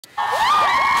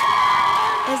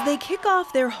As they kick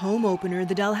off their home opener,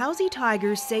 the Dalhousie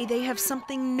Tigers say they have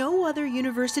something no other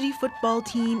university football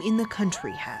team in the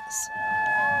country has.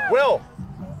 Will!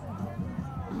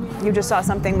 You just saw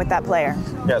something with that player.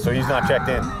 Yeah, so he's not checked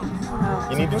in.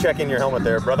 You need to check in your helmet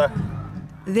there, brother.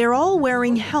 They're all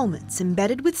wearing helmets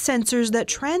embedded with sensors that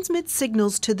transmit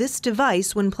signals to this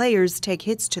device when players take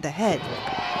hits to the head.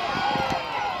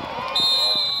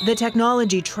 The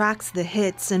technology tracks the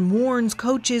hits and warns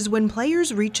coaches when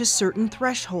players reach a certain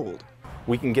threshold.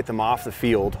 We can get them off the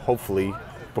field, hopefully,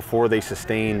 before they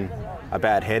sustain a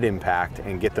bad head impact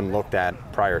and get them looked at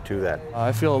prior to that.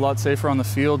 I feel a lot safer on the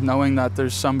field knowing that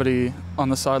there's somebody on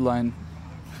the sideline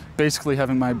basically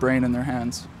having my brain in their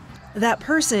hands. That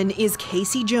person is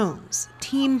Casey Jones,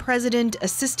 team president,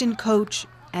 assistant coach,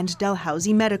 and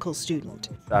Dalhousie medical student.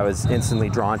 I was instantly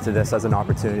drawn to this as an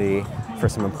opportunity for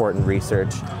some important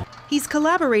research. He's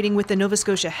collaborating with the Nova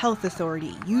Scotia Health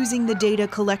Authority, using the data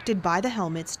collected by the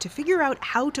helmets to figure out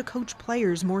how to coach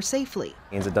players more safely.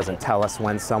 It doesn't tell us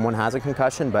when someone has a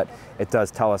concussion, but it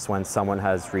does tell us when someone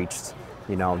has reached,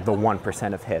 the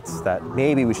 1% of hits, that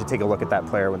maybe we should take a look at that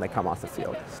player when they come off the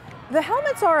field. The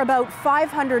helmets are about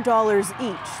 $500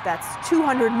 each. That's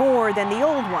 $200 more than the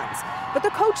old ones. But the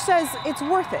coach says it's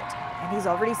worth it, and he's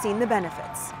already seen the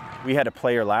benefits. We had a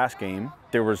player last game.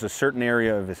 There was a certain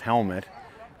area of his helmet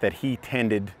that he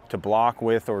tended to block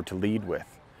with or to lead with.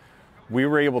 We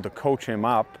were able to coach him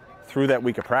up through that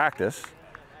week of practice,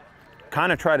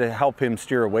 kind of try to help him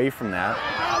steer away from that.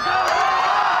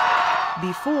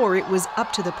 Before, it was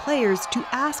up to the players to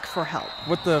ask for help.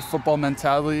 With the football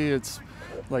mentality, it's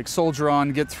like soldier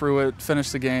on, get through it,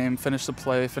 finish the game, finish the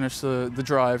play, finish the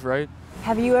drive, right?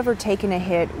 Have you ever taken a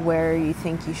hit where you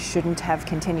think you shouldn't have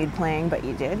continued playing, but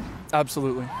you did?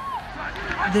 Absolutely.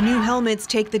 The new helmets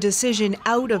take the decision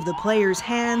out of the players'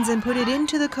 hands and put it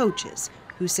into the coaches,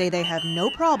 who say they have no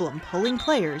problem pulling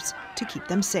players to keep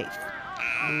them safe.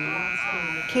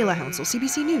 Kayla Hounsell,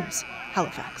 CBC News,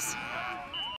 Halifax.